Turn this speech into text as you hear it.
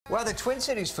Well, the Twin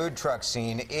Cities food truck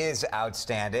scene is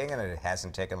outstanding, and it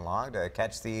hasn't taken long to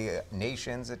catch the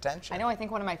nation's attention. I know. I think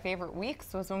one of my favorite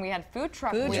weeks was when we had Food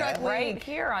Truck Week right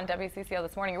here on WCCO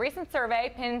this morning. A recent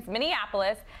survey pins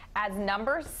Minneapolis as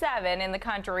number 7 in the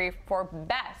country for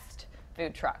best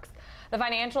food trucks. The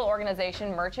financial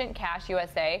organization Merchant Cash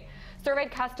USA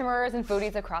surveyed customers and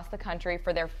foodies across the country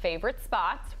for their favorite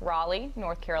spots. Raleigh,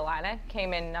 North Carolina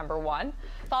came in number 1,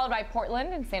 followed by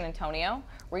Portland and San Antonio.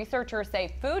 Researchers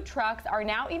say food trucks are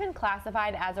now even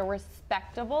classified as a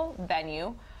respectable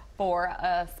venue for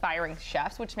aspiring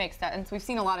chefs, which makes sense. We've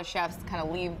seen a lot of chefs kind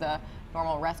of leave the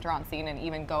normal restaurant scene and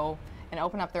even go and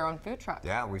open up their own food truck.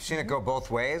 Yeah, we've seen it go both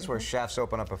ways, where chefs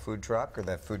open up a food truck, or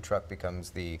the food truck becomes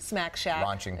the Smack Shack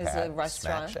launching pad. is a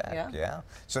restaurant. Smack Shack, yeah.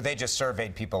 So they just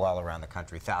surveyed people all around the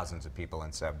country, thousands of people,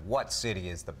 and said, what city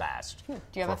is the best Do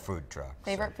you have for food trucks?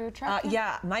 Favorite food truck?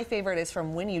 Yeah, my favorite is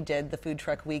from when you did the Food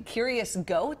Truck Week. Curious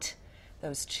Goat.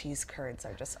 Those cheese curds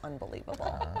are just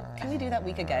unbelievable. Can we do that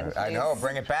week again, please? I know,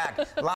 bring it back.